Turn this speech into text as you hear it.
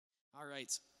All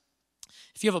right.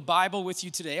 If you have a Bible with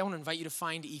you today, I want to invite you to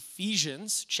find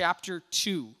Ephesians chapter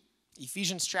 2.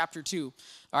 Ephesians chapter 2.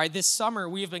 All right, this summer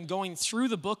we have been going through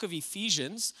the book of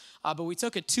Ephesians, but we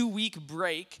took a 2-week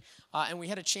break, and we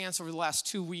had a chance over the last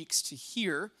 2 weeks to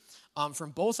hear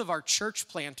from both of our church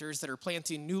planters that are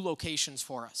planting new locations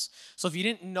for us. So if you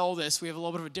didn't know this, we have a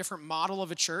little bit of a different model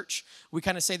of a church. We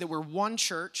kind of say that we're one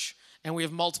church, and we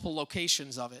have multiple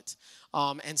locations of it.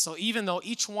 And so even though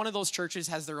each one of those churches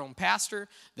has their own pastor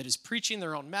that is preaching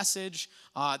their own message,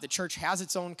 the church has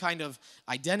its own kind of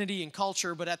identity and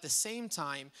culture, but at the same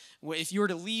time, if you were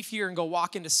to leave here and go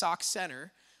walk into Sauk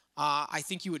Center, I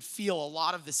think you would feel a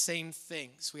lot of the same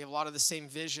things. We have a lot of the same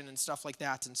vision and stuff like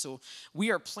that. And so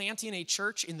we are planting a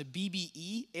church in the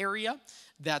BBE area.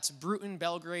 That's Bruton,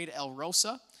 Belgrade, El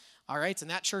Rosa. All right,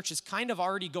 and that church is kind of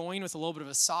already going with a little bit of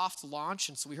a soft launch,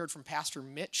 and so we heard from Pastor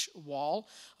Mitch Wall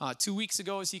 2 weeks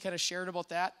ago as he kind of shared about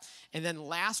that. And then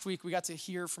last week we got to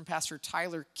hear from Pastor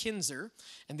Tyler Kinzer,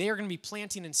 and they are going to be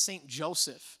planting in St.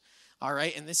 Joseph. All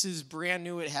right, and this is brand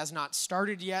new. It has not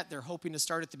started yet. They're hoping to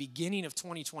start at the beginning of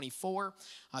 2024.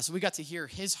 So we got to hear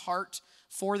his heart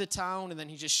for the town, and then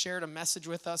he just shared a message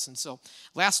with us. And so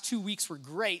last 2 weeks were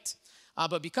great,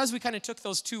 but because we kind of took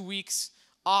those 2 weeks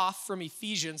off from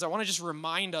Ephesians, I want to just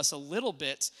remind us a little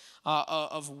bit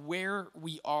of where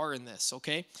we are in this,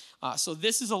 okay? So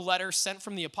this is a letter sent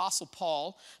from the Apostle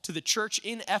Paul to the church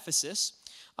in Ephesus,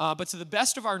 but to the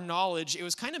best of our knowledge, it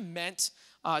was kind of meant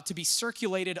to be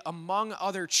circulated among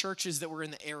other churches that were in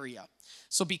the area.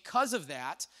 So because of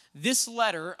that, this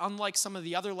letter, unlike some of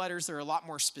the other letters that are a lot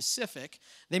more specific,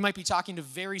 they might be talking to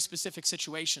very specific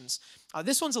situations.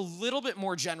 This one's a little bit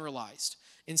more generalized.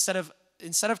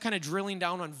 Instead of kind of drilling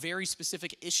down on very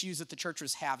specific issues that the church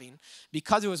was having,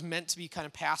 because it was meant to be kind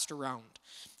of passed around.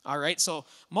 All right, so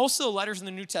most of the letters in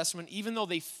the New Testament, even though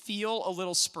they feel a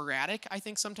little sporadic, I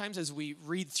think sometimes as we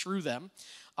read through them,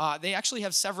 they actually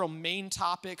have several main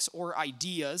topics or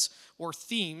ideas or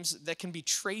themes that can be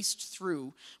traced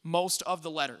through most of the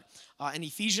letter. And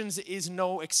Ephesians is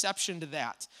no exception to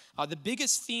that. The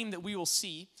biggest theme that we will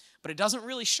see, but it doesn't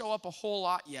really show up a whole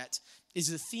lot yet, is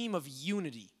the theme of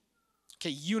unity. Okay,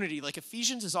 unity. Like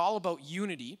Ephesians is all about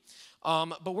unity,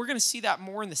 but we're going to see that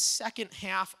more in the second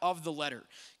half of the letter.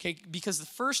 Okay, because the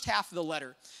first half of the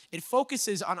letter, it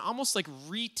focuses on almost like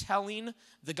retelling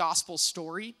the gospel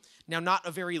story. Now, not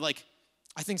a very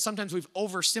I think sometimes we've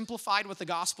oversimplified what the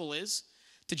gospel is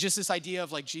to just this idea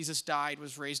of Jesus died,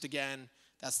 was raised again.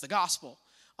 That's the gospel.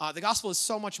 The gospel is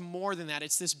so much more than that.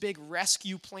 It's this big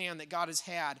rescue plan that God has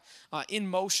had in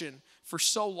motion for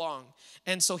so long.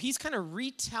 And so he's kind of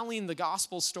retelling the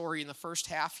gospel story in the first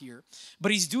half here,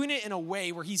 but he's doing it in a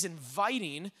way where he's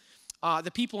inviting the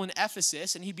people in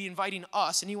Ephesus, and he'd be inviting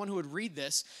us, anyone who would read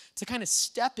this, to kind of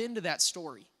step into that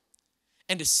story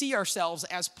and to see ourselves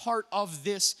as part of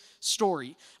this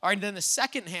story. All right, and then the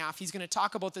second half, he's going to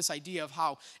talk about this idea of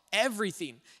how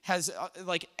everything has,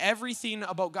 everything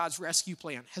about God's rescue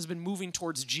plan has been moving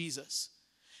towards Jesus.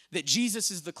 That Jesus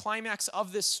is the climax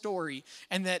of this story,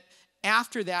 and that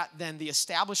after that, then the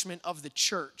establishment of the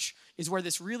church is where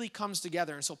this really comes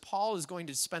together. And so Paul is going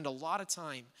to spend a lot of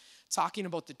time talking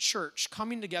about the church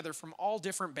coming together from all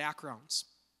different backgrounds.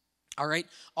 All right,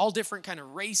 all different kind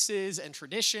of races and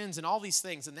traditions and all these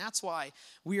things. And that's why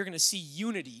we are going to see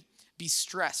unity be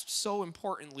stressed so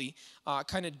importantly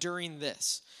kind of during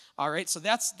this. All right, so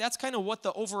that's kind of what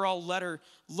the overall letter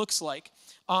looks like.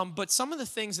 But some of the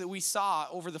things that we saw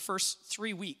over the first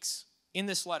 3 weeks in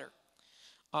this letter,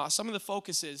 some of the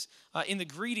focuses in the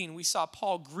greeting, we saw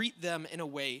Paul greet them in a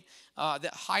way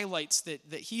that highlights that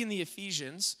he and the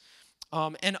Ephesians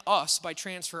and us, by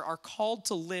transfer, are called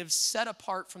to live set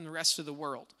apart from the rest of the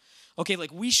world. Okay,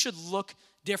 we should look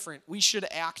different. We should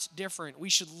act different. We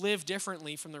should live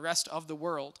differently from the rest of the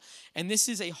world. And this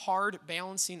is a hard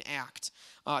balancing act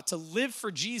to live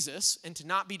for Jesus and to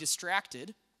not be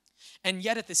distracted, and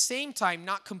yet at the same time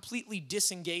not completely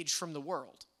disengaged from the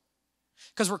world.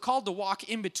 Because we're called to walk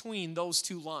in between those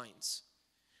two lines.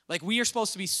 We are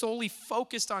supposed to be solely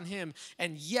focused on him,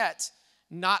 and yet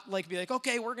not be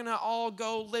okay, we're going to all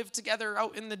go live together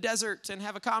out in the desert and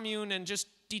have a commune and just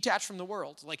detach from the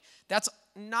world. That's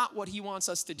not what he wants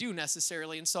us to do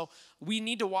necessarily. And so we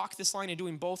need to walk this line of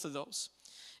doing both of those.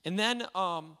 And then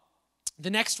the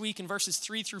next week in verses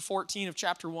 3 through 14 of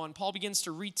chapter 1, Paul begins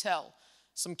to retell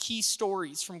some key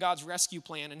stories from God's rescue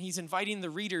plan. And he's inviting the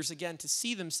readers again to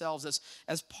see themselves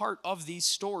as part of these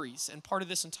stories and part of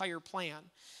this entire plan.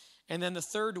 And then the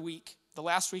third week, the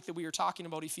last week that we were talking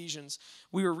about Ephesians,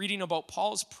 we were reading about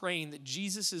Paul's praying that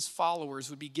Jesus' followers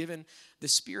would be given the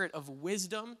spirit of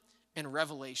wisdom and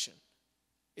revelation,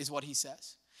 is what he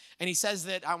says. And he says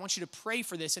that I want you to pray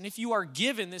for this. And if you are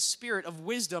given this spirit of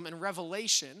wisdom and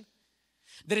revelation,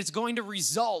 that it's going to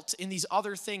result in these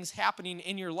other things happening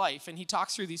in your life. And he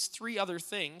talks through these 3 other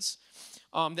things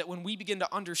that when we begin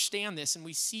to understand this and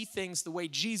we see things the way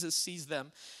Jesus sees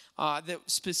them, that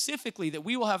specifically that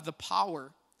we will have the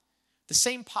power, the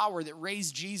same power that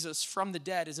raised Jesus from the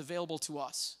dead is available to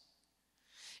us.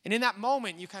 And in that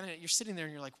moment, you're sitting there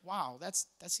and you're like, wow, that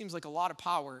seems like a lot of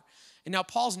power. And now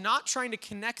Paul's not trying to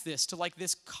connect this to like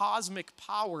this cosmic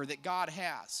power that God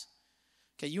has.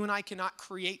 Okay, you and I cannot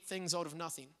create things out of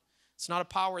nothing. It's not a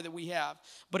power that we have.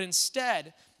 But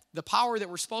instead, the power that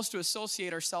we're supposed to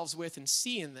associate ourselves with and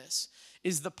see in this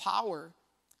is the power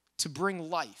to bring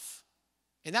life.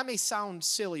 And that may sound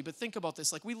silly, but think about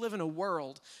this. Like, we live in a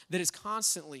world that is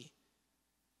constantly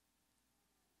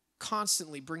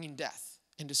bringing death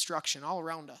and destruction all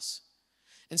around us.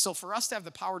 And so for us to have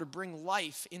the power to bring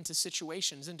life into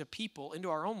situations, into people,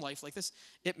 into our own life like this,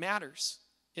 it matters.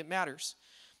 It matters.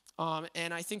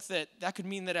 And I think that could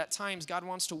mean that at times God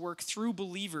wants to work through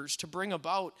believers to bring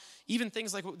about even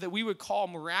things like that we would call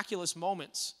miraculous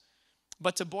moments.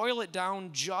 But to boil it down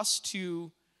just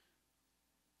to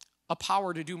a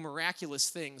power to do miraculous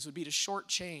things would be to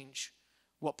shortchange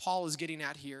what Paul is getting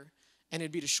at here. And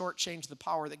it'd be to shortchange the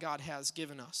power that God has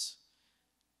given us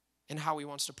and how he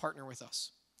wants to partner with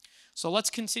us. So let's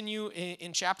continue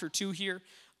in chapter 2 here.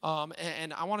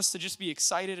 And I want us to just be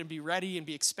excited and be ready and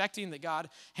be expecting that God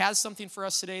has something for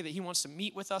us today, that he wants to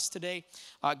meet with us today.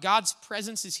 God's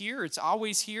presence is here. It's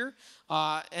always here.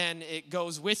 And it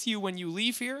goes with you when you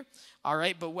leave here. All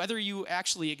right. But whether you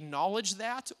actually acknowledge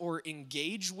that or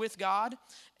engage with God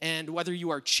and whether you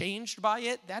are changed by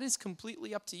it, that is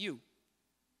completely up to you.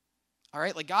 All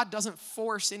right. Like, God doesn't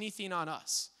force anything on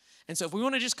us. And so if we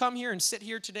want to just come here and sit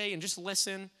here today and just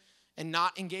listen and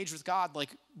not engage with God, like,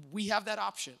 we have that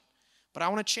option. But I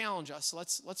want to challenge us.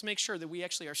 Let's make sure that we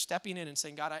actually are stepping in and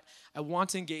saying, God, I want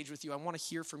to engage with you. I want to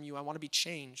hear from you. I want to be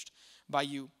changed by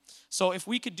you. So if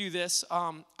we could do this,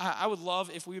 I would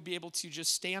love if we would be able to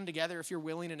just stand together if you're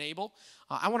willing and able.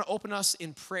 I want to open us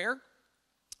in prayer.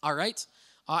 All right?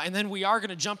 And then we are going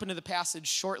to jump into the passage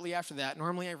shortly after that.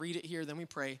 Normally I read it here, then we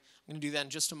pray. I'm going to do that in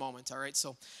just a moment. All right?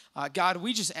 So God,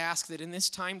 we just ask that in this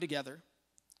time together,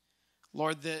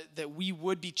 Lord, that we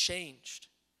would be changed.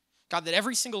 God, that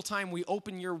every single time we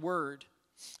open your word,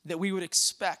 that we would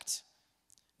expect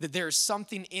that there is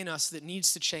something in us that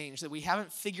needs to change, that we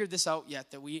haven't figured this out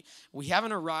yet, that we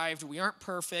haven't arrived, we aren't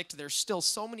perfect, there's still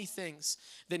so many things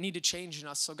that need to change in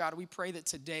us. So God, we pray that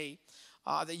today,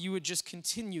 that you would just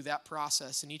continue that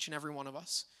process in each and every one of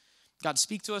us. God,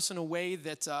 speak to us in a way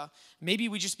that maybe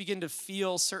we just begin to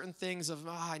feel certain things of,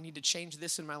 I need to change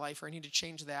this in my life, or I need to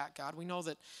change that. God, we know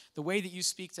that the way that you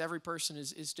speak to every person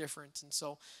is different. And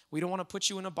so we don't want to put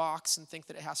you in a box and think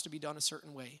that it has to be done a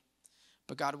certain way.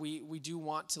 But God, we do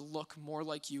want to look more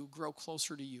like you, grow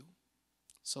closer to you.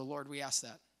 So Lord, we ask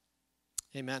that.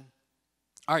 Amen.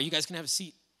 All right, you guys can have a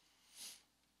seat.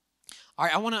 All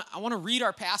right, I want to read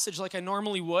our passage like I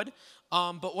normally would.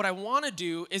 But what I want to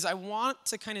do is I want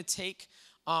to kind of take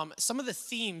some of the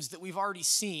themes that we've already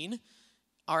seen,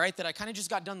 all right, that I kind of just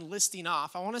got done listing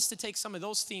off. I want us to take some of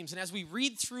those themes, and as we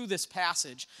read through this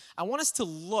passage, I want us to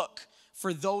look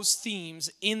for those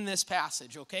themes in this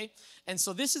passage, okay? And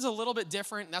so this is a little bit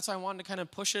different, and that's why I wanted to kind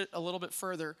of push it a little bit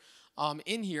further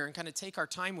in here and kind of take our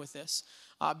time with this,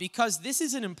 because this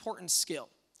is an important skill.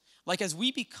 Like, as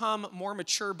we become more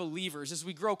mature believers, as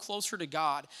we grow closer to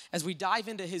God, as we dive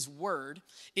into his word,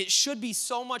 it should be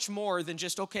so much more than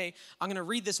just, okay, I'm going to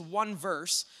read this one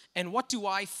verse, and what do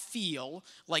I feel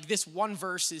like this one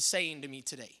verse is saying to me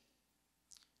today?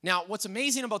 Now, what's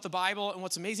amazing about the Bible and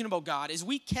what's amazing about God is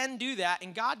we can do that,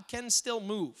 and God can still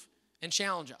move and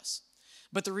challenge us.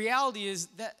 But the reality is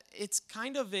that it's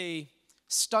kind of a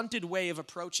stunted way of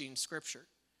approaching Scripture.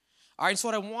 All right, so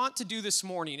what I want to do this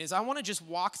morning is I want to just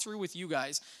walk through with you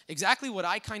guys exactly what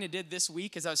I kind of did this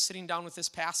week as I was sitting down with this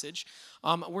passage.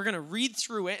 We're going to read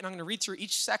through it, and I'm going to read through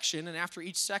each section, and after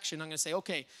each section, I'm going to say,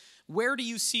 okay, where do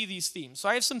you see these themes? So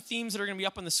I have some themes that are going to be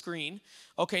up on the screen,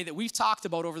 okay, that we've talked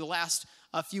about over the last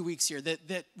few weeks here,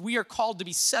 that we are called to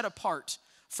be set apart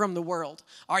from the world,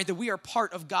 all right, that we are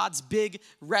part of God's big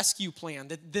rescue plan,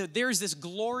 that there's this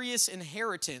glorious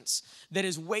inheritance that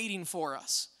is waiting for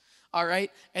us. All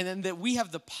right, and then that we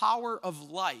have the power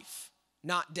of life,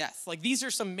 not death. Like, these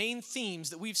are some main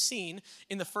themes that we've seen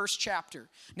in the first chapter.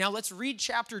 Now, let's read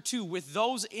chapter 2 with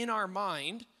those in our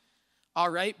mind, all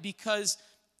right, because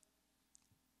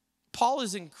Paul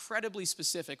is incredibly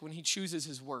specific when he chooses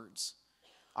his words,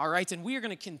 all right, and we are going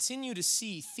to continue to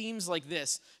see themes like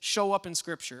this show up in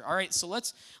Scripture, all right, so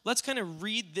let's kind of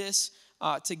read this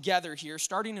together here,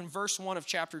 starting in verse 1 of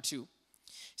chapter 2. It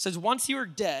says, once you were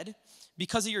dead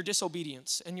because of your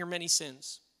disobedience and your many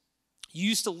sins. You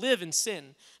used to live in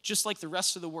sin just like the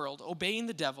rest of the world, obeying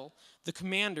the devil, the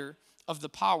commander of the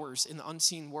powers in the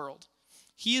unseen world.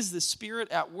 He is the spirit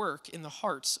at work in the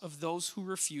hearts of those who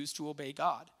refuse to obey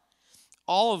God.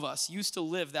 All of us used to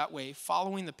live that way,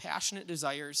 following the passionate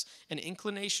desires and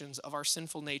inclinations of our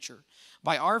sinful nature.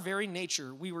 By our very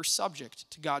nature, we were subject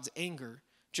to God's anger,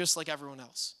 just like everyone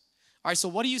else. All right, so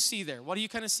what do you see there? What do you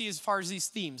kind of see as far as these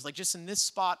themes, like just in this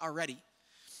spot already?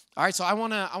 All right, so I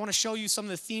want to show you some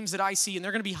of the themes that I see, and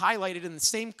they're going to be highlighted in the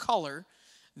same color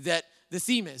that the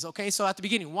theme is, okay? So at the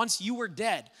beginning, once you were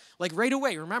dead, like right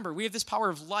away, remember, we have this power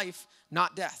of life,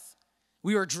 not death.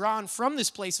 We were drawn from this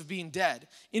place of being dead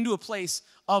into a place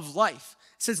of life.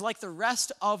 It says, like the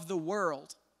rest of the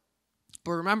world.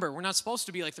 But remember, we're not supposed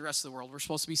to be like the rest of the world. We're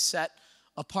supposed to be set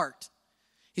apart.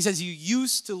 He says, you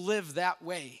used to live that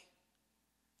way.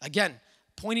 Again,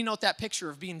 pointing out that picture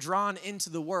of being drawn into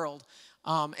the world.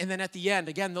 And then at the end,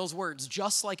 again, those words,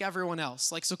 just like everyone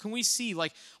else. Like, so can we see,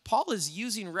 like, Paul is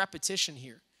using repetition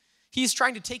here. He's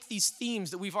trying to take these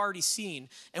themes that we've already seen,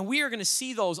 and we are going to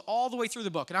see those all the way through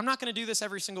the book. And I'm not going to do this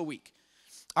every single week.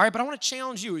 All right, but I want to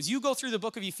challenge you as you go through the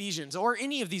book of Ephesians or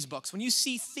any of these books, when you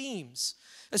see themes,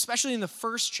 especially in the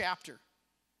first chapter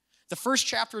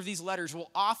of these letters will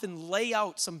often lay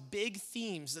out some big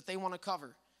themes that they want to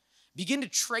cover. Begin to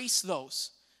trace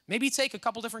those. Maybe take a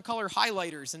couple different color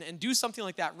highlighters and do something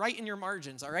like that right in your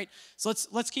margins, all right? So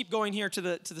let's keep going here to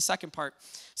the second part.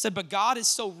 It said, but God is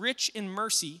so rich in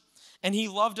mercy, and he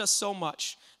loved us so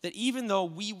much that even though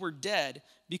we were dead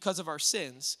because of our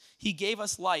sins, he gave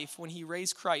us life when he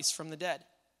raised Christ from the dead.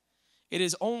 It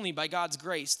is only by God's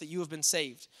grace that you have been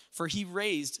saved, for he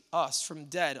raised us from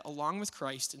dead along with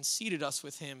Christ and seated us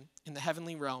with him in the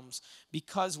heavenly realms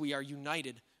because we are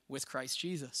united with Christ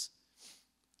Jesus.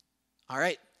 All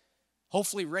right.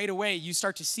 Hopefully right away you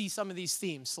start to see some of these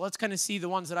themes. So let's kind of see the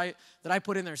ones that I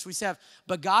put in there. So we have,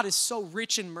 but God is so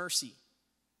rich in mercy.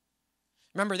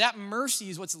 Remember, that mercy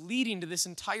is what's leading to this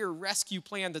entire rescue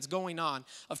plan that's going on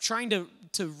of trying to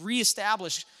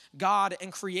reestablish God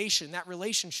and creation, that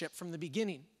relationship from the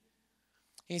beginning.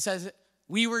 And he says,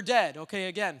 we were dead. Okay,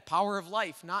 again, power of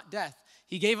life, not death.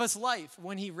 He gave us life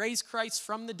when he raised Christ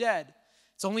from the dead.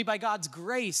 It's only by God's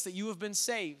grace that you have been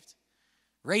saved.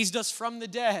 Raised us from the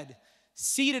dead,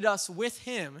 seated us with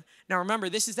him. Now remember,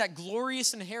 this is that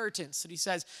glorious inheritance that he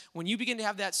says, when you begin to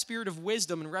have that spirit of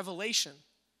wisdom and revelation,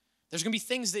 there's going to be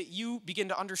things that you begin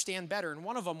to understand better. And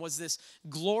one of them was this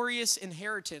glorious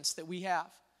inheritance that we have.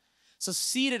 So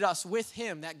seated us with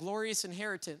him, that glorious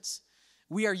inheritance.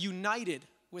 We are united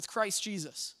with Christ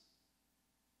Jesus.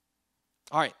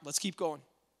 All right, let's keep going.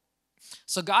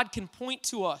 So God can point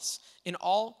to us in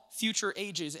all future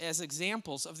ages as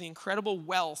examples of the incredible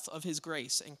wealth of his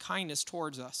grace and kindness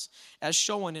towards us, as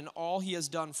shown in all he has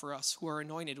done for us who are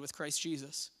anointed with Christ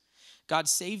Jesus. God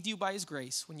saved you by his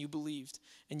grace when you believed,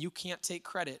 and you can't take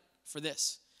credit for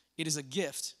this. It is a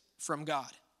gift from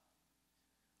God.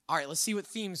 All right, let's see what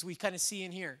themes we kind of see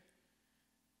in here.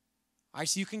 All right,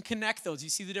 so you can connect those. You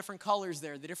see the different colors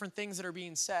there, the different things that are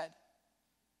being said.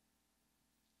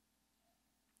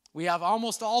 We have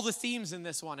almost all the themes in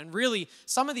this one, and really,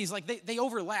 some of these, like they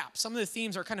overlap. Some of the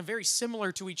themes are kind of very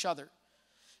similar to each other.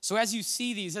 So as you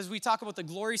see these, as we talk about the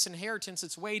glorious inheritance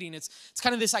that's waiting, it's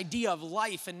kind of this idea of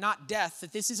life and not death,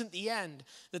 that this isn't the end,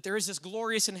 that there is this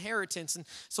glorious inheritance. And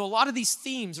so a lot of these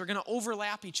themes are going to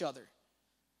overlap each other.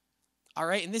 All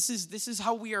right, and this is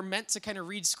how we are meant to kind of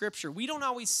read Scripture. We don't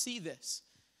always see this.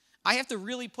 I have to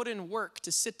really put in work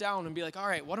to sit down and be like, all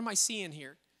right, what am I seeing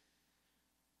here?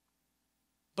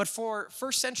 But for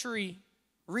first century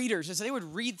readers, as they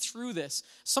would read through this,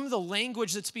 some of the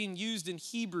language that's being used in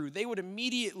Hebrew, they would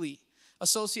immediately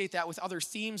associate that with other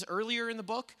themes earlier in the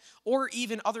book, or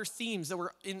even other themes that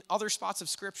were in other spots of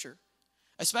Scripture,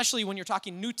 especially when you're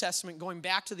talking New Testament going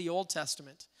back to the Old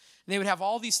Testament. And they would have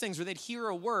all these things where they'd hear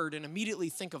a word and immediately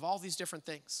think of all these different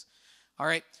things. All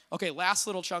right, okay, last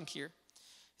little chunk here. It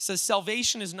says,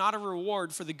 salvation is not a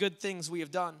reward for the good things we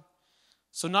have done,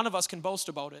 so none of us can boast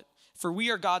about it. For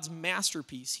we are God's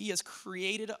masterpiece. He has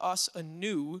created us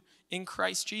anew in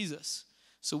Christ Jesus,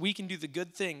 so we can do the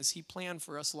good things he planned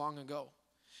for us long ago.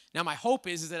 Now, my hope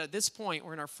is that at this point,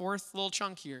 we're in our fourth little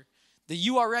chunk here, that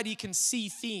you already can see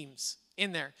themes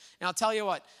in there. And I'll tell you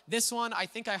what, this one, I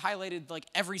think I highlighted like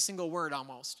every single word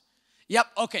almost. Yep,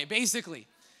 okay, basically.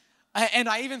 And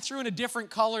I even threw in a different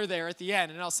color there at the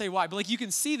end, and I'll say why. But like you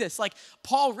can see this, like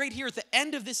Paul right here at the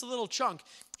end of this little chunk,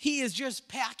 he is just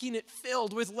packing it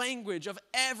filled with language of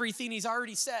everything he's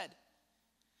already said.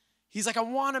 He's like, I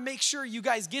want to make sure you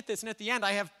guys get this. And at the end,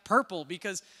 I have purple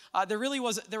because there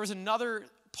was another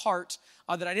part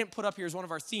that I didn't put up here as one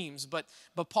of our themes. But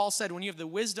Paul said when you have the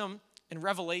wisdom and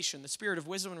revelation, the spirit of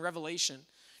wisdom and revelation,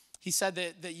 he said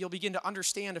that you'll begin to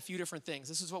understand a few different things.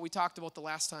 This is what we talked about the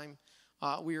last time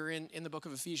we were in the book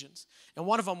of Ephesians. And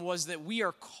one of them was that we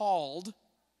are called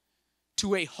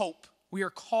to a hope. We are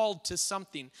called to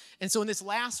something. And so in this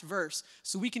last verse,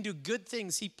 so we can do good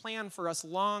things he planned for us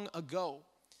long ago.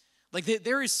 Like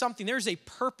there is something, there's a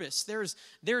purpose, there's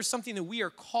something that we are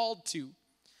called to.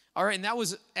 All right, and that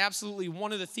was absolutely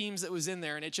one of the themes that was in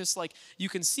there. And it just like, you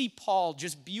can see Paul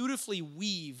just beautifully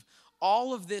weave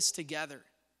all of this together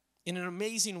in an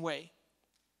amazing way.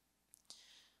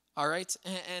 All right,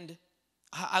 and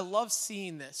I love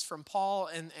seeing this from Paul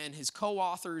and his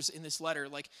co-authors in this letter,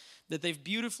 like that they've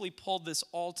beautifully pulled this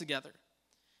all together.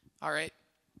 All right.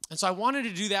 And so I wanted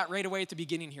to do that right away at the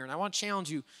beginning here. And I want to challenge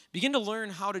you, begin to learn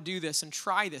how to do this and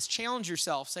try this. Challenge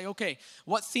yourself. Say, okay,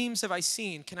 what themes have I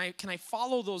seen? Can I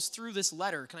follow those through this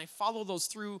letter? Can I follow those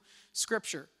through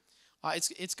Scripture?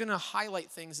 It's going to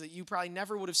highlight things that you probably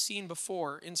never would have seen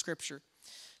before in Scripture.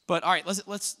 But all right,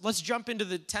 let's jump into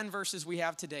the 10 verses we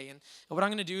have today. And what I'm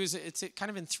going to do is it's kind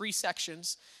of in 3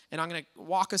 sections, and I'm going to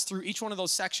walk us through each one of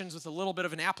those sections with a little bit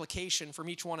of an application from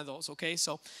each one of those, okay?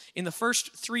 So in the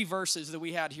first 3 verses that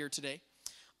we had here today,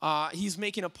 he's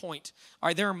making a point. All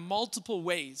right, there are multiple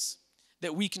ways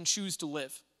that we can choose to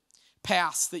live,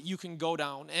 paths that you can go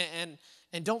down.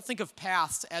 And don't think of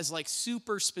paths as like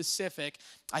super specific.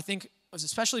 I think,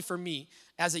 especially for me,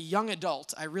 as a young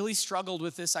adult, I really struggled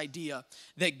with this idea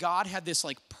that God had this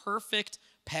like perfect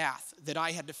path that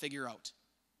I had to figure out.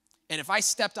 And if I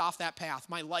stepped off that path,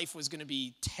 my life was going to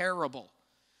be terrible.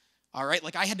 All right,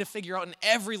 like I had to figure out, and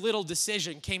every little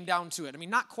decision came down to it. I mean,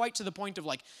 not quite to the point of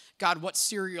like, God, what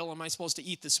cereal am I supposed to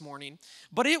eat this morning?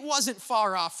 But it wasn't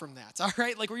far off from that, all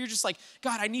right? Like where you're just like,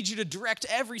 God, I need you to direct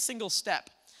every single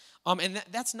step. And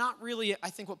that's not really,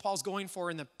 I think, what Paul's going for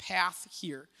in the path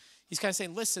here. He's kind of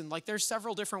saying, listen, like there's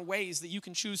several different ways that you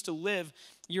can choose to live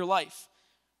your life.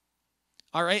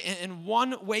 All right, and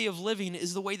one way of living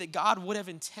is the way that God would have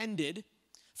intended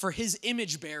for his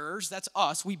image bearers, that's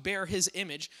us, we bear his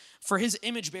image, for his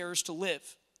image bearers to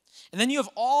live. And then you have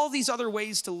all these other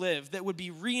ways to live that would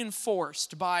be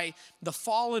reinforced by the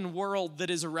fallen world that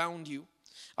is around you.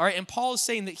 All right, and Paul is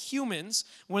saying that humans,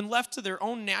 when left to their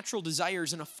own natural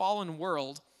desires in a fallen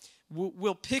world,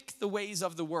 will pick the ways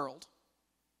of the world.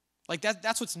 Like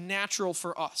that's what's natural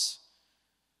for us.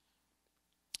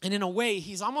 And in a way,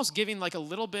 he's almost giving like a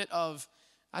little bit of,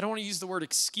 I don't want to use the word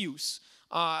excuse,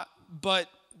 but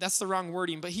that's the wrong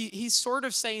wording. But he's sort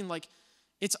of saying like,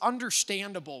 it's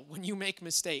understandable when you make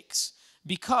mistakes.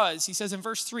 Because, he says in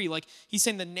verse 3, like he's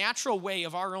saying the natural way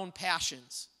of our own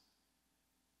passions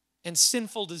and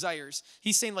sinful desires.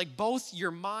 He's saying like both your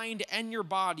mind and your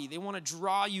body, they want to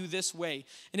draw you this way.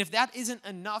 And if that isn't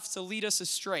enough to lead us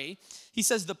astray, he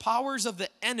says the powers of the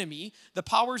enemy, the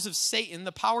powers of Satan,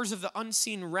 the powers of the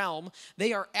unseen realm,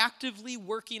 they are actively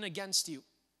working against you.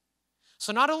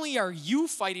 So not only are you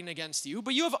fighting against you,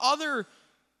 but you have other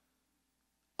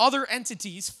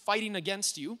entities fighting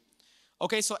against you.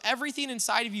 Okay, so everything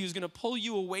inside of you is going to pull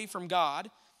you away from God.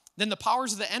 Then the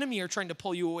powers of the enemy are trying to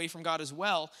pull you away from God as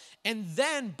well. And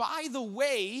then, by the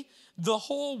way, the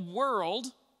whole world,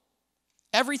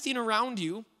 everything around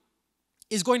you,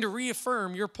 is going to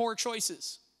reaffirm your poor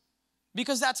choices.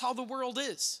 Because that's how the world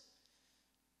is.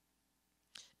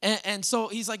 And so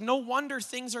he's like, no wonder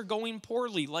things are going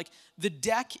poorly. Like the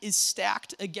deck is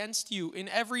stacked against you in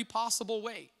every possible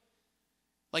way.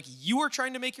 Like you are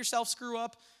trying to make yourself screw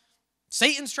up.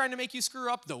 Satan's trying to make you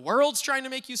screw up. The world's trying to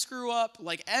make you screw up.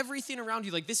 Like everything around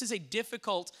you. Like this is a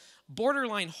difficult,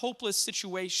 borderline hopeless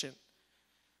situation.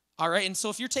 All right, and so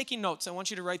if you're taking notes, I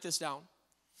want you to write this down.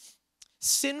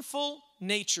 Sinful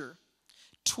nature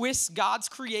twists God's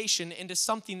creation into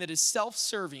something that is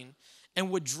self-serving and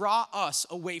would draw us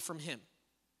away from him.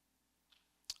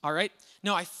 All right?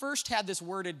 Now, I first had this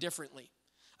worded differently.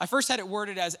 I first had it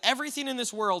worded as everything in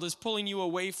this world is pulling you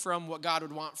away from what God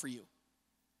would want for you.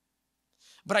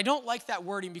 But I don't like that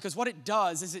wording because what it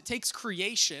does is it takes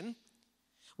creation,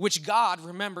 which God,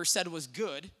 remember, said was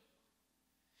good,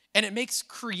 and it makes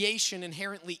creation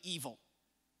inherently evil.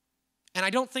 And I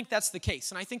don't think that's the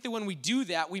case. And I think that when we do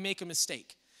that, we make a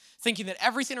mistake, thinking that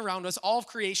everything around us, all of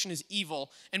creation is evil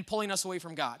and pulling us away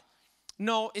from God.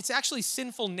 No, it's actually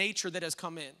sinful nature that has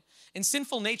come in. And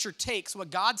sinful nature takes what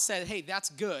God said, hey,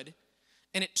 that's good,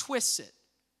 and it twists it.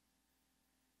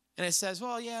 And it says,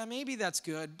 well, yeah, maybe that's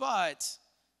good, but,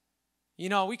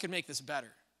 we could make this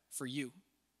better for you.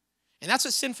 And that's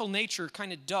what sinful nature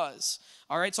kind of does.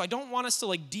 All right, so I don't want us to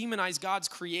like demonize God's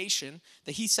creation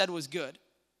that he said was good.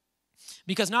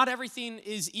 Because not everything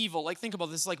is evil. Like think about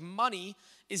this, like money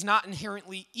is not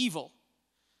inherently evil.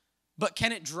 But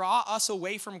can it draw us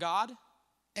away from God?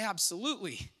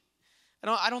 Absolutely.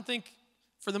 I don't think,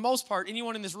 for the most part,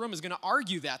 anyone in this room is going to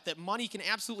argue that money can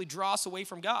absolutely draw us away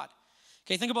from God.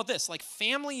 Okay, think about this. Like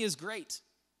family is great.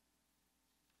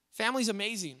 Family's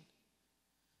amazing.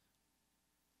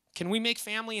 Can we make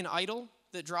family an idol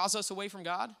that draws us away from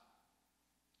God?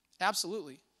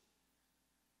 Absolutely.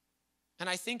 And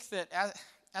I think that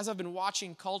as I've been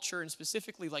watching culture, and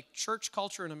specifically like church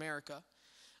culture in America,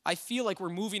 I feel like we're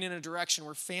moving in a direction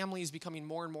where family is becoming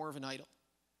more and more of an idol.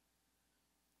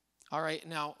 All right,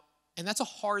 now, and that's a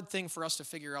hard thing for us to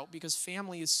figure out because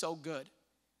family is so good.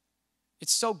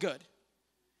 It's so good.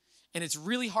 And it's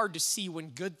really hard to see when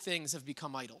good things have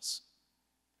become idols.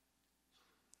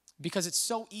 Because it's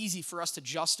so easy for us to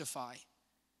justify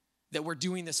that we're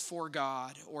doing this for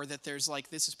God, or that there's like,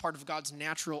 this is part of God's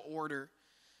natural order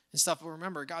and stuff. But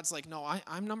remember, God's like, no,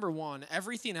 I'm number one.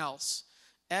 Everything else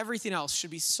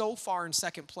should be so far in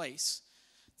second place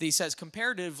that he says,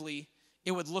 comparatively,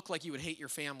 it would look like you would hate your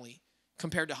family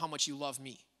compared to how much you love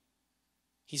me.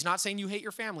 He's not saying you hate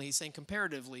your family. He's saying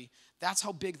comparatively, that's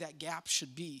how big that gap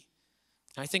should be.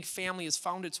 And I think family has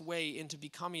found its way into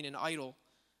becoming an idol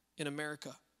in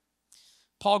America.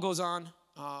 Paul goes on,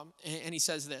 and he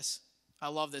says this. I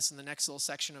love this in the next little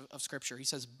section of Scripture. He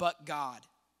says, but God.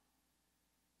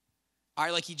 All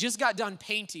right, like he just got done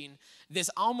painting this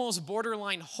almost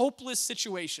borderline hopeless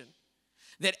situation.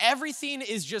 That everything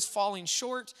is just falling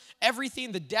short.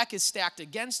 Everything, the deck is stacked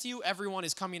against you. Everyone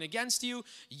is coming against you.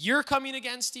 You're coming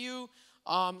against you.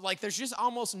 Like there's just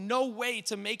almost no way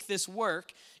to make this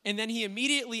work. And then he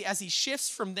immediately, as he shifts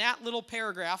from that little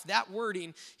paragraph, that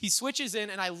wording, he switches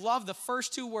in, and I love the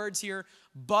first two words here,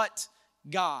 but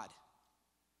God.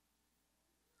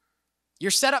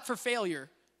 You're set up for failure,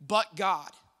 but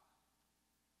God.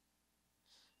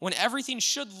 When everything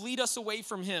should lead us away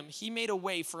from him, he made a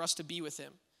way for us to be with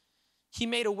him. He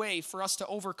made a way for us to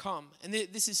overcome. And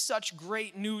this is such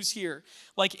great news here.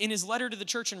 Like in his letter to the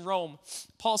church in Rome,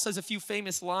 Paul says a few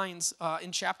famous lines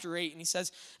in chapter 8. And he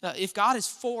says, if God is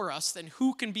for us, then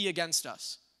who can be against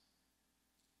us?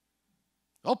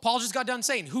 Well, Paul just got done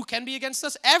saying, who can be against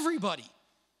us? Everybody.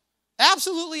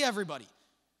 Absolutely everybody.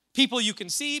 People you can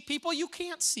see, people you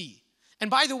can't see. And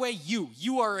by the way,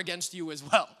 you are against you as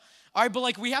well. All right, but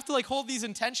like we have to like hold these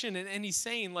in tension, and he's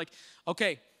saying like,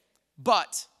 okay,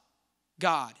 but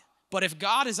God. But if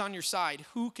God is on your side,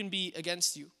 who can be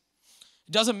against you?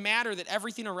 It doesn't matter that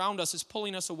everything around us is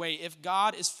pulling us away. If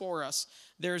God is for us,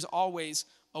 there's always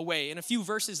a way. And a few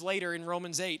verses later in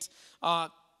Romans 8,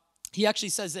 he actually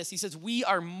says this. He says, we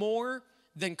are more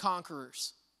than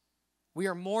conquerors. We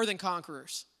are more than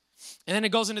conquerors. And then it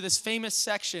goes into this famous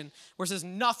section where it says,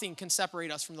 nothing can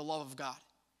separate us from the love of God.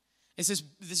 It's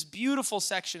this beautiful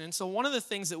section. And so one of the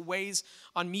things that weighs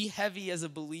on me heavy as a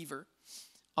believer,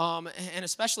 and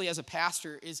especially as a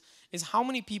pastor, is how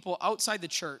many people outside the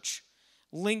church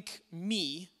link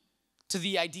me to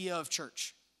the idea of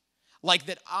church. Like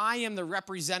that I am the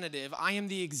representative, I am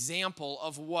the example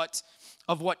of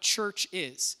what church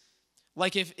is.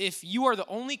 Like if you are the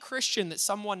only Christian that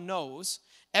someone knows,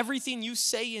 everything you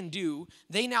say and do,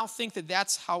 they now think that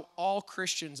that's how all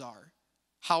Christians are,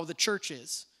 how the church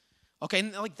is. Okay,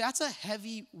 and like that's a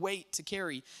heavy weight to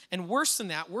carry. And worse than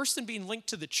that, worse than being linked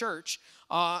to the church,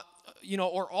 or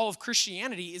all of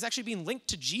Christianity, is actually being linked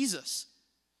to Jesus.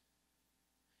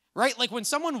 Right? Like when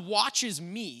someone watches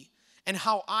me and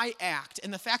how I act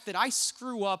and the fact that I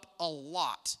screw up a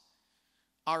lot,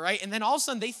 all right? And then all of a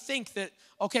sudden they think that,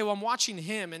 okay, well, I'm watching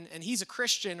him and he's a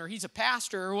Christian or he's a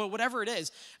pastor or whatever it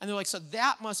is. And they're like, so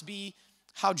that must be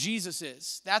how Jesus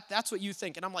is. That's what you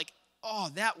think. And I'm like, oh,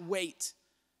 that weight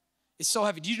is so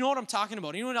heavy. Do you know what I'm talking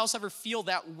about? Anyone else ever feel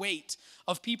that weight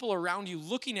of people around you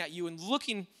looking at you and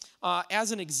looking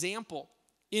as an example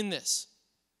in this?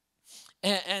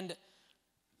 And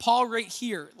Paul right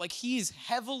here, like he's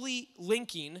heavily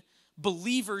linking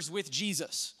believers with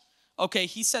Jesus. Okay,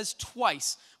 he says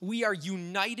twice, we are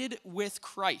united with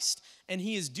Christ. And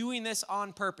he is doing this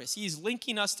on purpose. He's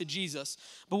linking us to Jesus.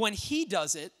 But when he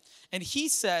does it, and he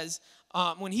says,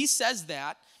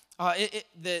 that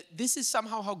this is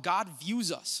somehow how God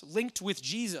views us, linked with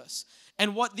Jesus.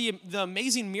 And what the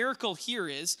amazing miracle here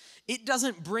is, it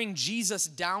doesn't bring Jesus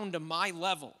down to my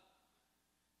level,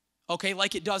 okay,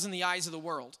 like it does in the eyes of the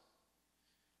world.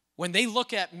 When they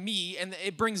look at me, and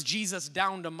it brings Jesus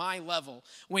down to my level.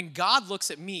 When God looks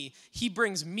at me, he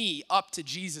brings me up to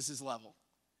Jesus' level.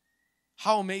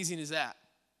 How amazing is that?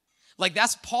 Like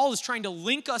that's Paul is trying to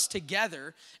link us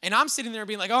together, and I'm sitting there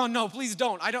being like, oh no, please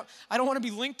don't. I don't want to be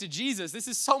linked to Jesus. This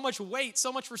is so much weight,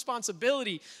 so much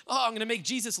responsibility. Oh, I'm going to make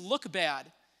Jesus look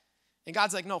bad. And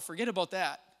God's like, no, forget about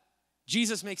that.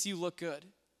 Jesus makes you look good.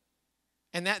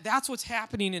 And that's what's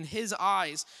happening in his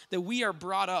eyes, that we are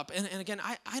brought up. And again,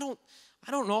 I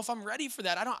don't know if I'm ready for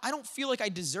that. I don't feel like I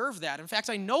deserve that. In fact,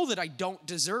 I know that I don't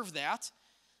deserve that,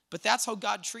 but that's how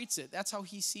God treats it. That's how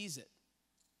he sees it.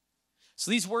 So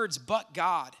these words, but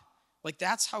God, like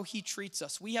that's how he treats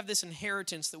us. We have this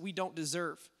inheritance that we don't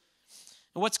deserve.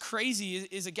 And what's crazy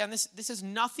is again, this has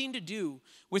nothing to do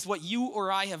with what you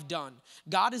or I have done.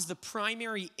 God is the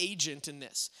primary agent in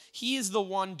this. He is the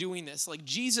one doing this. Like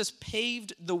Jesus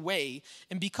paved the way,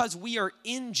 and because we are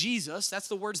in Jesus, that's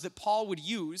the words that Paul would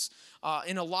use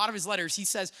in a lot of his letters. He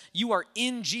says, you are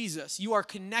in Jesus. You are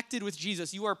connected with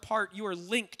Jesus. You are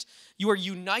linked. You are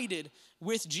united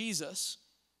with Jesus.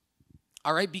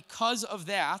 All right, because of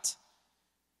that,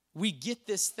 we get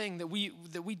this thing that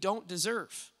we don't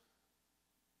deserve.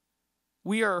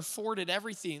 We are afforded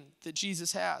everything that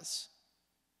Jesus has.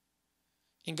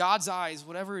 In God's eyes,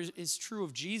 whatever is true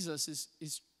of Jesus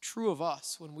is true of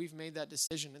us when we've made that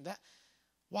decision. And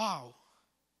wow.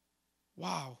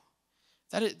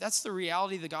 That's the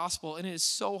reality of the gospel, and it is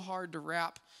so hard to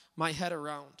wrap my head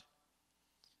around.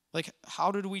 Like,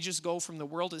 how did we just go from the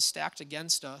world is stacked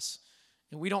against us,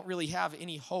 and we don't really have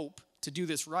any hope to do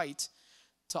this right,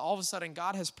 to all of a sudden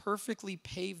God has perfectly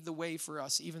paved the way for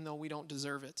us, even though we don't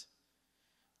deserve it.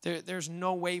 There's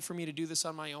no way for me to do this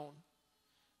on my own.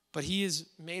 But he has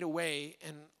made a way,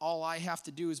 and all I have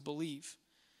to do is believe.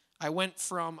 I went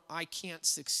from I can't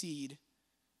succeed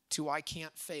to I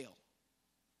can't fail.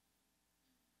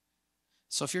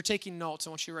 So if you're taking notes,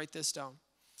 I want you to write this down.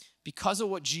 Because of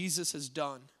what Jesus has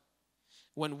done,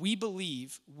 when we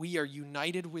believe, we are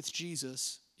united with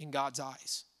Jesus in God's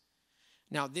eyes.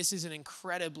 Now, this is an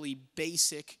incredibly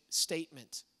basic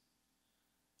statement.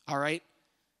 All right?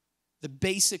 The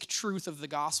basic truth of the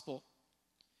gospel.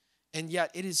 And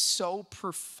yet it is so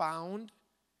profound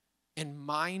and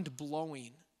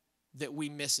mind-blowing that we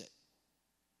miss it,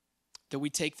 that we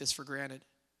take this for granted.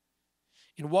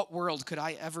 In what world could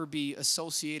I ever be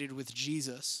associated with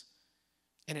Jesus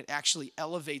and it actually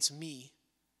elevates me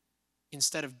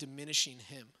instead of diminishing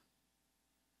him?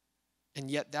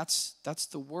 And yet that's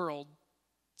the world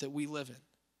that we live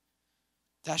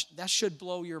in. That should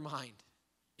blow your mind.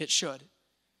 It should.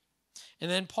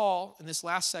 And then Paul, in this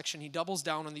last section, he doubles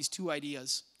down on these two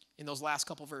ideas in those last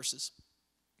couple verses.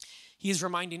 He is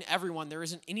reminding everyone there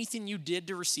isn't anything you did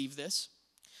to receive this.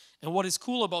 And what is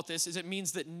cool about this is it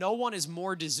means that no one is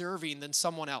more deserving than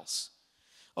someone else.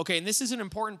 Okay, and this is an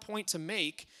important point to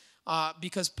make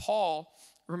because Paul,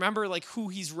 remember like who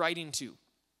he's writing to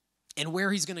and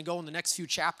where he's going to go in the next few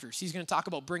chapters. He's going to talk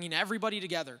about bringing everybody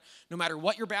together, no matter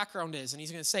what your background is. And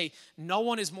he's going to say, no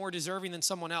one is more deserving than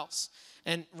someone else.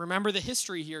 And remember the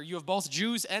history here. You have both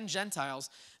Jews and Gentiles.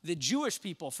 The Jewish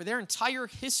people, for their entire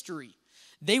history,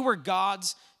 they were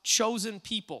God's chosen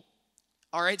people.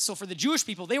 All right, so for the Jewish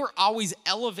people, they were always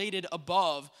elevated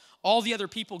above all the other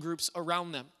people groups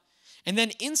around them. And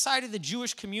then inside of the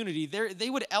Jewish community, they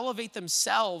would elevate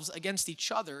themselves against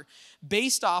each other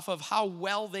based off of how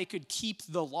well they could keep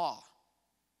the law.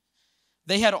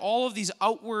 They had all of these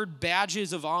outward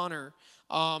badges of honor,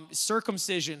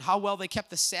 circumcision, how well they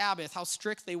kept the Sabbath, how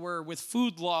strict they were with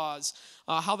food laws,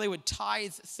 how they would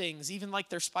tithe things, even like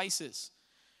their spices.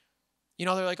 You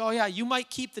know, they're like, oh yeah, you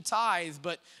might keep the tithe,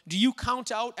 but do you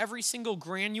count out every single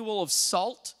granule of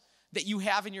salt that you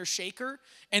have in your shaker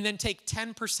and then take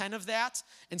 10% of that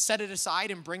and set it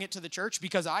aside and bring it to the church?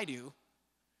 Because I do.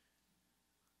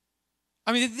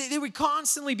 I mean, they would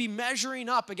constantly be measuring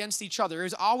up against each other.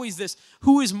 There's always this,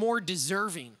 who is more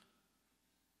deserving?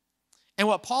 And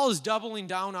what Paul is doubling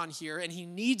down on here, and he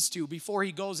needs to before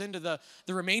he goes into the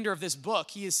remainder of this book,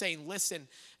 he is saying, listen,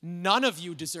 none of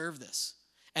you deserve this.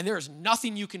 And there is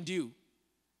nothing you can do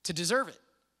to deserve it.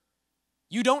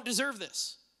 You don't deserve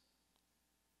this.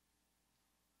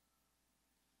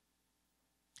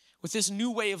 With this new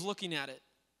way of looking at it,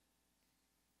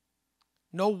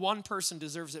 no one person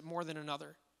deserves it more than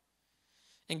another.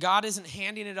 And God isn't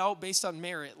handing it out based on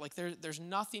merit. Like there's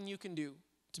nothing you can do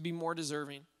to be more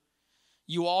deserving.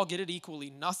 You all get it equally,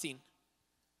 nothing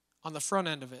on the front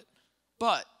end of it.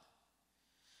 But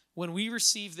when we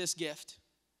receive this gift,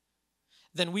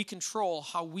 then we control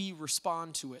how we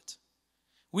respond to it.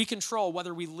 We control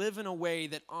whether we live in a way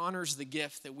that honors the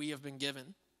gift that we have been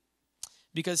given.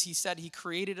 Because he said he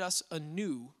created us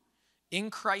anew in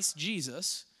Christ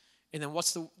Jesus. And then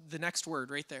what's the next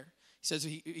word right there? He says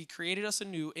he created us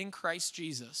anew in Christ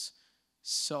Jesus.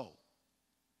 So.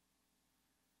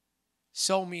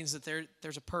 So means that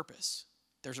there's a purpose.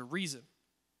 There's a reason.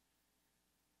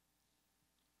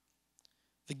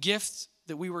 The gift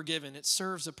that we were given, it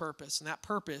serves a purpose, and that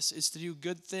purpose is to do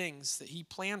good things that he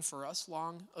planned for us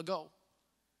long ago.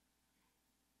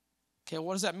 Okay,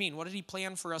 what does that mean? What did he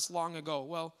plan for us long ago?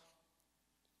 Well,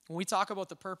 when we talk about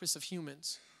the purpose of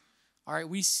humans, all right,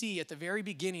 we see at the very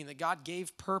beginning that God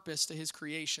gave purpose to his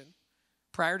creation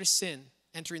prior to sin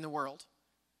entering the world.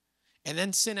 And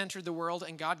then sin entered the world,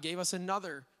 and God gave us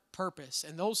another purpose.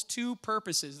 And those two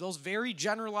purposes, those very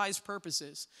generalized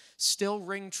purposes, still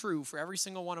ring true for every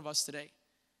single one of us today.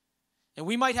 And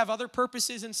we might have other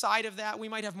purposes inside of that. We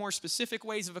might have more specific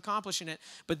ways of accomplishing it.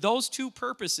 But those two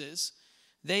purposes,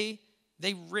 they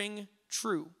ring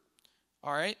true.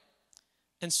 All right?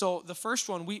 And so the first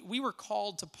one, we were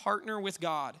called to partner with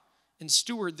God and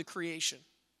steward the creation.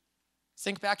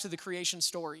 Think back to the creation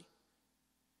story.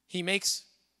 He makes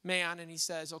man and he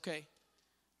says, okay,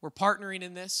 we're partnering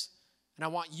in this, and I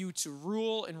want you to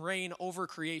rule and reign over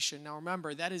creation. Now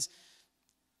remember, that is,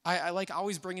 I like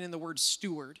always bringing in the word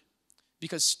steward,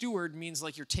 because steward means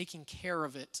like you're taking care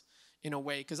of it in a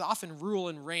way, because often rule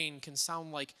and reign can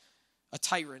sound like a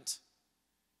tyrant,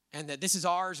 and that this is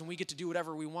ours and we get to do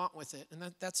whatever we want with it.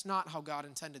 And that's not how God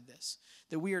intended this,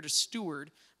 that we are to steward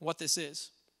what this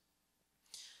is.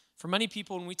 For many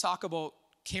people, when we talk about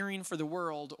caring for the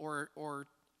world or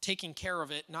taking care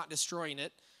of it, not destroying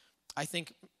it, I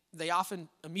think they often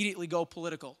immediately go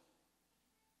political.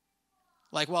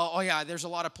 Like, well, oh yeah, there's a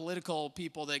lot of political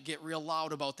people that get real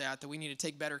loud about that we need to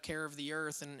take better care of the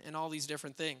earth and all these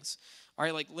different things. All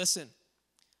right, like, listen,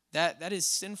 that is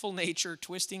sinful nature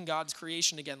twisting God's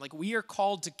creation again. Like, we are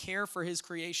called to care for his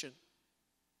creation.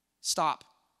 Stop.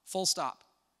 Full stop.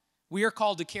 We are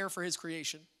called to care for his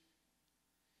creation.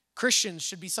 Christians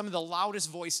should be some of the loudest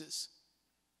voices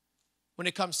when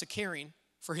it comes to caring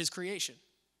for his creation.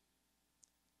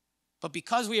 But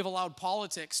because we have allowed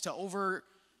politics to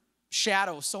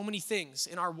overshadow so many things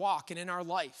in our walk and in our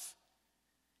life,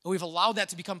 and we've allowed that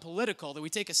to become political, that we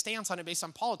take a stance on it based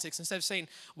on politics instead of saying,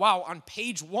 wow, on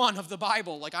page 1 of the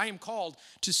Bible, like, I am called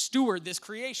to steward this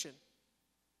creation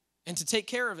and to take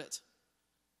care of it.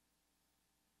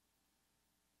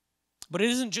 But it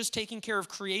isn't just taking care of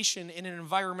creation in an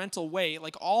environmental way.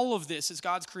 Like, all of this is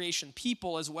God's creation,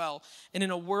 people as well. And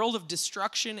in a world of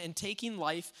destruction and taking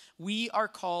life, we are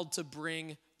called to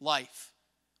bring life.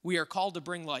 We are called to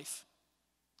bring life.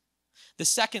 The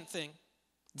second thing,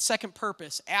 the second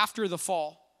purpose after the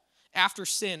fall, after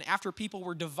sin, after people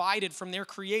were divided from their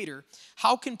Creator,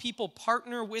 how can people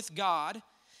partner with God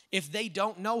if they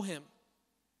don't know him?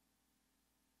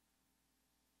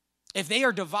 If they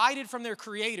are divided from their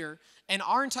Creator, and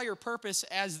our entire purpose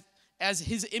as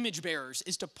his image bearers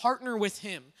is to partner with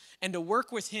him and to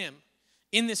work with him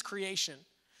in this creation,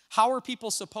 how are people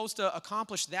supposed to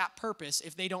accomplish that purpose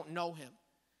if they don't know him?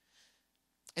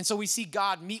 And so we see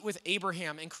God meet with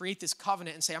Abraham and create this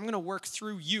covenant and say, I'm going to work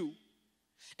through you.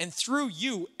 And through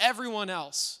you, everyone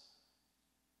else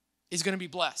is going to be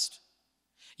blessed.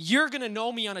 You're going to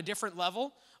know me on a different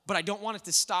level, but I don't want it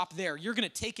to stop there. You're going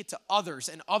to take it to others,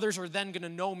 and others are then going to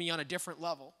know me on a different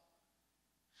level.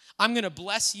 I'm going to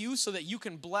bless you so that you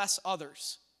can bless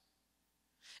others.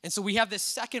 And so we have this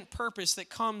second purpose that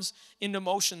comes into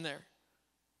motion there.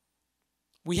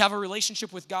 We have a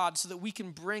relationship with God so that we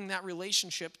can bring that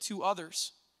relationship to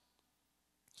others.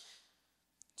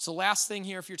 So last thing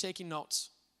here, if you're taking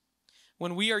notes,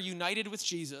 when we are united with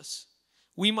Jesus,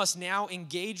 we must now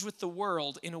engage with the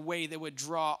world in a way that would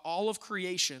draw all of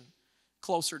creation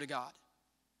closer to God.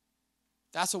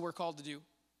 That's what we're called to do.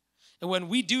 And when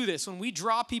we do this, when we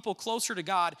draw people closer to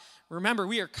God, remember,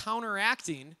 we are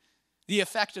counteracting the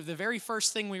effect of the very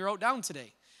first thing we wrote down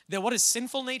today. That what does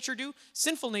sinful nature do?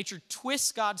 Sinful nature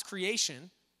twists God's creation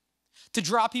to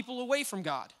draw people away from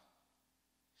God.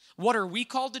 What are we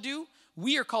called to do?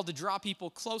 We are called to draw people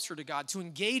closer to God, to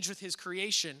engage with his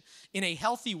creation in a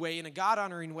healthy way, in a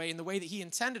God-honoring way, in the way that he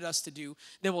intended us to do,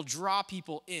 that will draw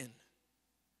people in.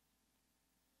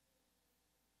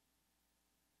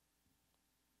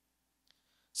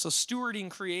 So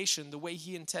stewarding creation the way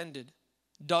he intended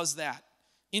does that.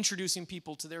 Introducing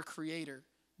people to their Creator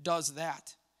does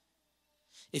that.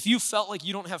 If you felt like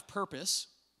you don't have purpose,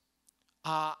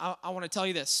 I want to tell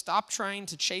you this. Stop trying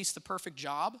to chase the perfect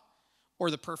job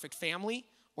or the perfect family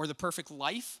or the perfect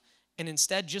life, and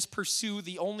instead just pursue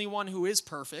the only one who is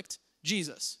perfect,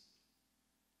 Jesus.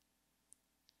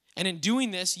 And in doing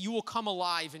this, you will come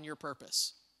alive in your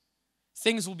purpose.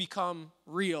 Things will become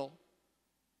real.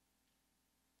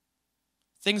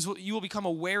 You will become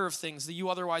aware of things that you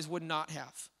otherwise would not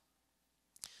have.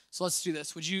 So let's do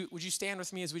this. Would you stand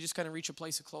with me as we just kind of reach a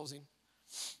place of closing?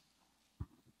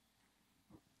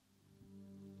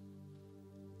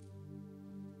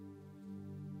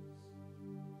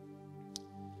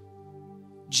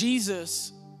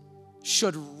 Jesus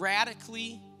should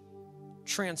radically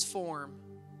transform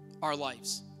our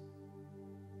lives.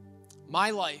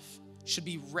 My life should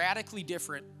be radically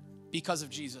different because of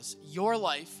Jesus. Your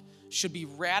life should be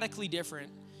radically different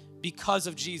because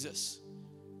of Jesus.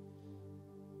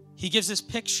 He gives this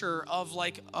picture of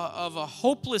of a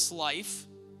hopeless life,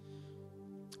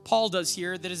 Paul does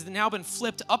here, that has now been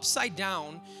flipped upside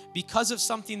down because of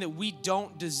something that we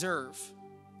don't deserve,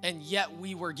 and yet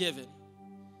we were given.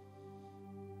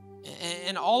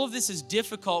 And all of this is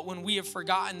difficult when we have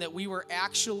forgotten that we were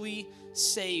actually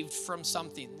saved from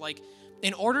something.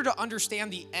 In order to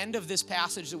understand the end of this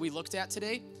passage that we looked at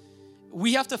today,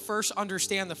 we have to first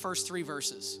understand the first 3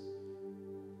 verses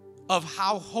of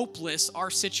how hopeless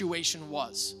our situation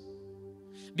was.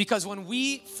 Because when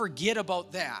we forget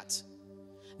about that,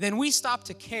 then we stop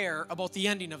to care about the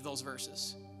ending of those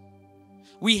verses.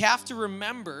 We have to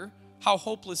remember how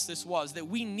hopeless this was, that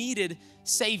we needed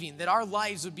saving, that our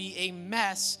lives would be a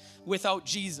mess without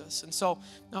Jesus. And so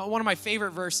one of my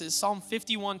favorite verses, Psalm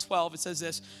 51:12, it says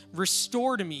this: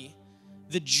 "Restore to me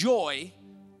the joy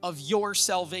of your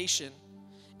salvation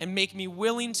and make me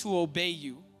willing to obey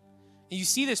you." And you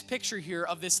see this picture here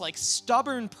of this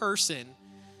stubborn person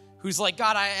who's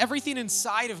God, everything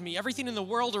inside of me, everything in the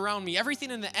world around me,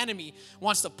 everything in the enemy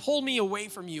wants to pull me away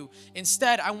from you.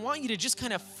 Instead, I want you to just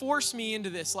kind of force me into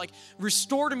this.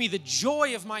 Restore to me the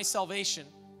joy of my salvation.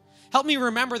 Help me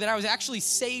remember that I was actually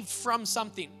saved from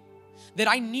something, that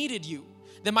I needed you,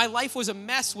 that my life was a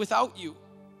mess without you.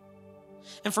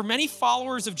 And for many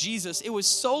followers of Jesus, it was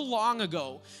so long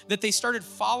ago that they started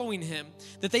following him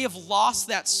that they have lost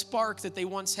that spark that they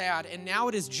once had, and now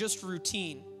it is just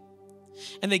routine.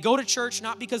 And they go to church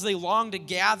not because they long to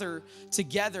gather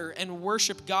together and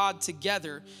worship God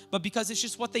together, but because it's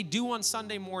just what they do on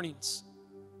Sunday mornings.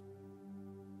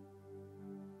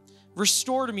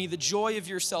 Restore to me the joy of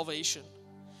your salvation.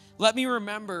 Let me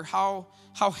remember how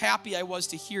happy I was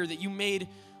to hear that you made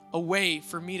a way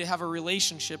for me to have a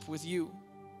relationship with you.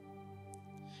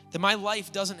 That my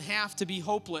life doesn't have to be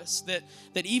hopeless. That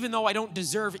even though I don't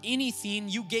deserve anything,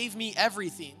 you gave me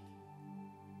everything.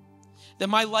 That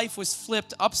my life was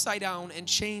flipped upside down and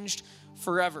changed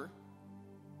forever.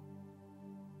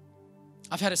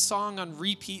 I've had a song on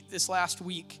repeat this last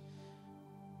week.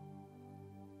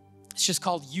 It's just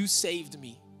called "You Saved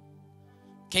Me."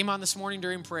 Came on this morning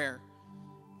during prayer.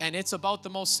 And it's about the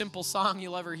most simple song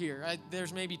you'll ever hear.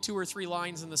 There's maybe 2 or 3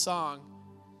 lines in the song.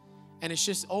 And it's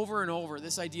just over and over,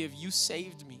 this idea of you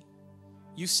saved me.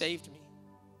 You saved me.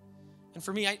 And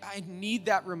for me, I need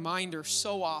that reminder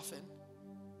so often.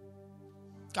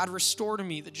 God, restore to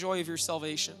me the joy of your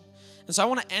salvation. And so I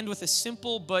want to end with a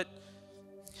simple but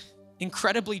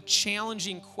incredibly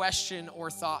challenging question or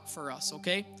thought for us,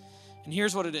 okay? And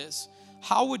here's what it is.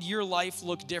 How would your life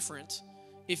look different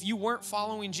if you weren't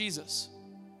following Jesus?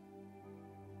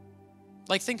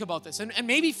 Think about this. And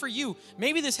maybe for you,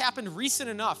 maybe this happened recent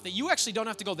enough that you actually don't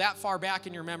have to go that far back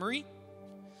in your memory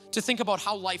to think about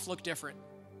how life looked different.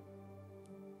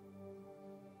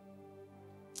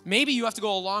 Maybe you have to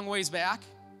go a long ways back.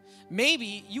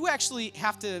 Maybe you actually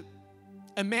have to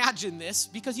imagine this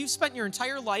because you've spent your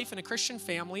entire life in a Christian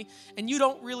family and you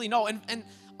don't really know. And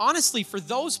honestly, for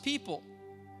those people,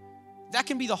 that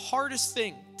can be the hardest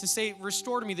thing to say,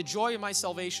 restore to me the joy of my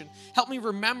salvation. Help me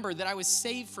remember that I was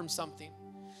saved from something,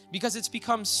 because it's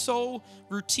become so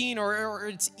routine, or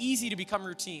it's easy to become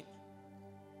routine.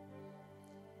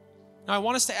 Now, I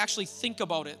want us to actually think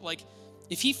about it.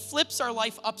 If he flips our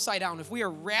life upside down, if we are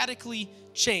radically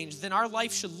changed, then our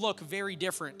life should look very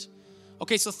different.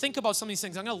 Okay, so think about some of these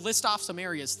things. I'm going to list off some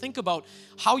areas. Think about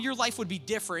how your life would be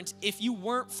different if you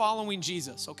weren't following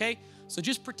Jesus, okay? So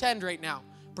just pretend right now.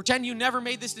 Pretend you never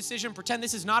made this decision. Pretend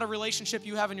this is not a relationship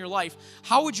you have in your life.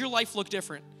 How would your life look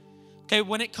different? Okay,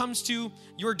 when it comes to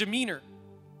your demeanor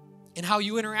and how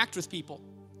you interact with people,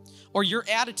 or your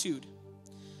attitude,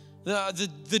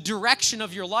 the direction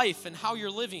of your life and how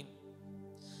you're living,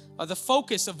 the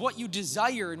focus of what you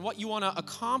desire and what you want to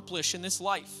accomplish in this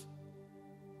life,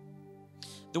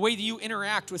 the way that you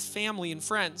interact with family and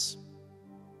friends,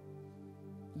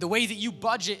 the way that you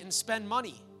budget and spend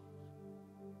money.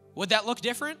 Would that look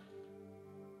different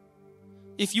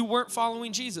if you weren't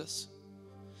following Jesus?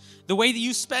 The way that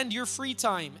you spend your free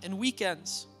time and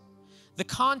weekends, the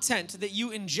content that you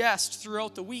ingest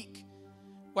throughout the week,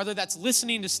 whether that's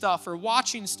listening to stuff or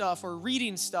watching stuff or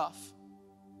reading stuff,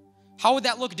 how would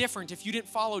that look different if you didn't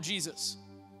follow Jesus?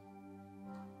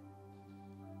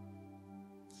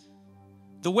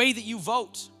 The way that you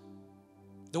vote,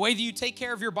 the way that you take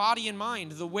care of your body and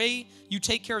mind, the way you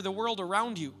take care of the world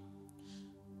around you,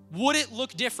 would it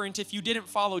look different if you didn't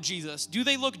follow Jesus? Do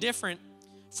they look different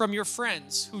from your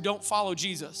friends who don't follow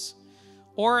Jesus?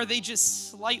 Or are they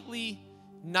just slightly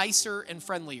nicer and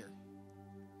friendlier?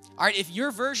 All right, if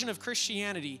your version of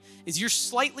Christianity is you're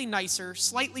slightly nicer,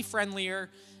 slightly friendlier,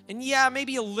 and yeah,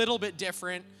 maybe a little bit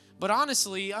different, but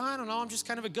honestly, I don't know, I'm just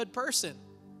kind of a good person.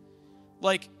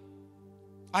 Like,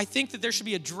 I think that there should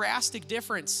be a drastic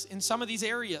difference in some of these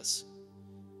areas.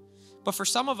 But for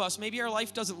some of us, maybe our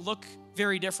life doesn't look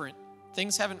very different.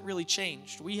 Things haven't really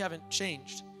changed. We haven't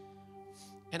changed.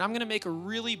 And I'm going to make a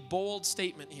really bold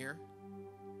statement here.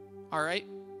 All right?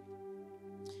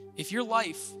 If your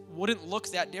life wouldn't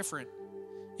look that different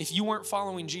if you weren't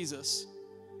following Jesus,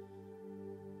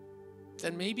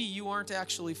 then maybe you aren't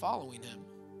actually following him.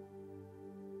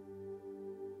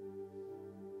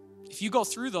 If you go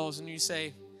through those and you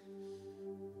say,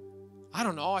 I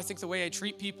don't know, I think the way I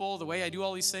treat people, the way I do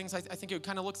all these things, I think it would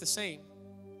kind of look the same.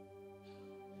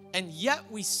 And yet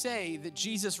we say that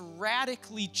Jesus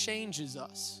radically changes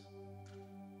us.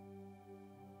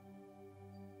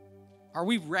 Are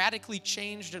we radically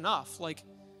changed enough? Like,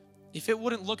 if it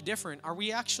wouldn't look different, are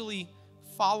we actually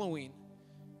following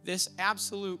this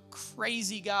absolute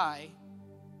crazy guy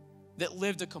that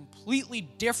lived a completely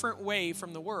different way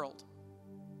from the world?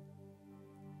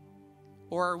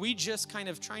 Or are we just kind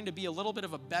of trying to be a little bit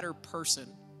of a better person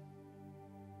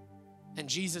and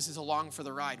Jesus is along for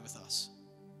the ride with us?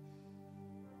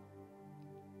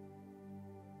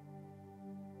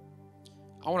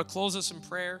 I want to close this in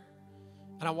prayer,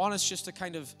 and I want us just to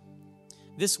kind of,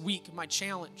 this week, my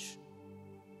challenge,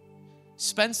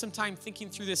 spend some time thinking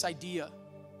through this idea.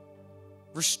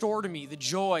 Restore to me the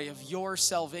joy of your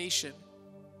salvation.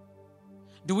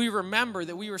 Do we remember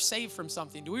that we were saved from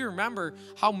something? Do we remember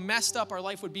how messed up our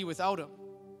life would be without him?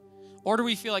 Or do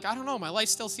we feel like, I don't know, my life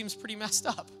still seems pretty messed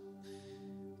up?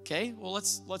 Okay, well,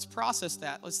 let's process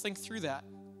that. Let's think through that.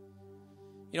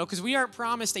 You know, because we aren't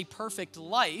promised a perfect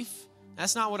life.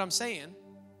 That's not what I'm saying.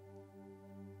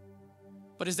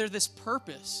 But is there this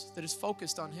purpose that is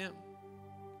focused on him?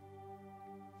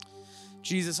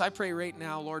 Jesus, I pray right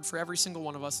now, Lord, for every single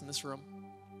one of us in this room.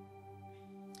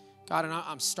 God, and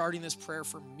I'm starting this prayer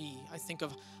for me. I think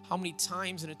of how many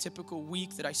times in a typical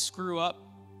week that I screw up.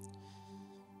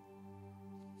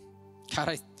 God,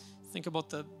 I think about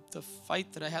the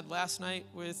fight that I had last night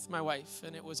with my wife,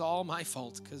 and it was all my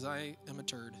fault because I am a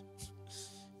turd.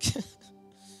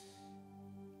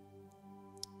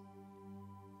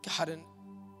 God, and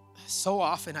so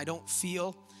often I don't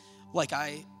feel like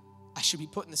I should be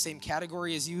put in the same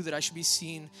category as you, that I should be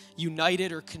seen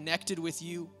united or connected with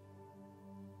you.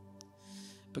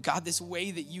 But God, this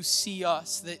way that you see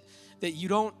us, that you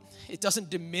don't, it doesn't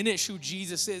diminish who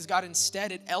Jesus is. God,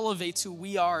 instead it elevates who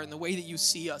we are in the way that you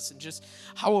see us, and just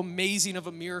how amazing of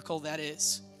a miracle that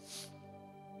is.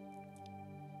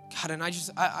 God, and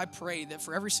I pray that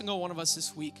for every single one of us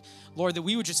this week, Lord, that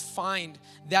we would just find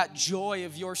that joy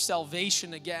of your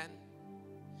salvation again.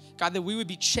 God, that we would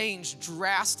be changed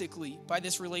drastically by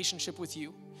this relationship with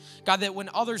you. God, that when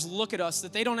others look at us,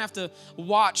 that they don't have to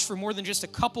watch for more than just a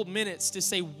couple minutes to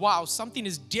say, wow, something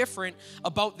is different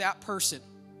about that person.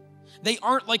 They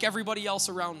aren't like everybody else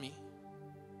around me.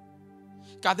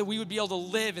 God, that we would be able to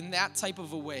live in that type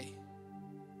of a way.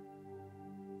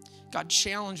 God,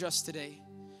 challenge us today.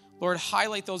 Lord,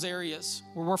 highlight those areas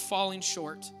where we're falling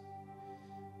short.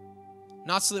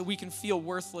 Not so that we can feel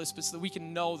worthless, but so that we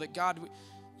can know that, God,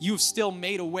 you've still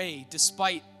made a way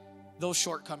despite those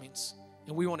shortcomings.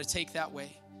 And we want to take that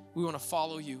way. We want to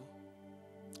follow you.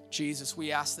 Jesus,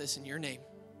 we ask this in your name.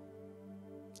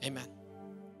 Amen.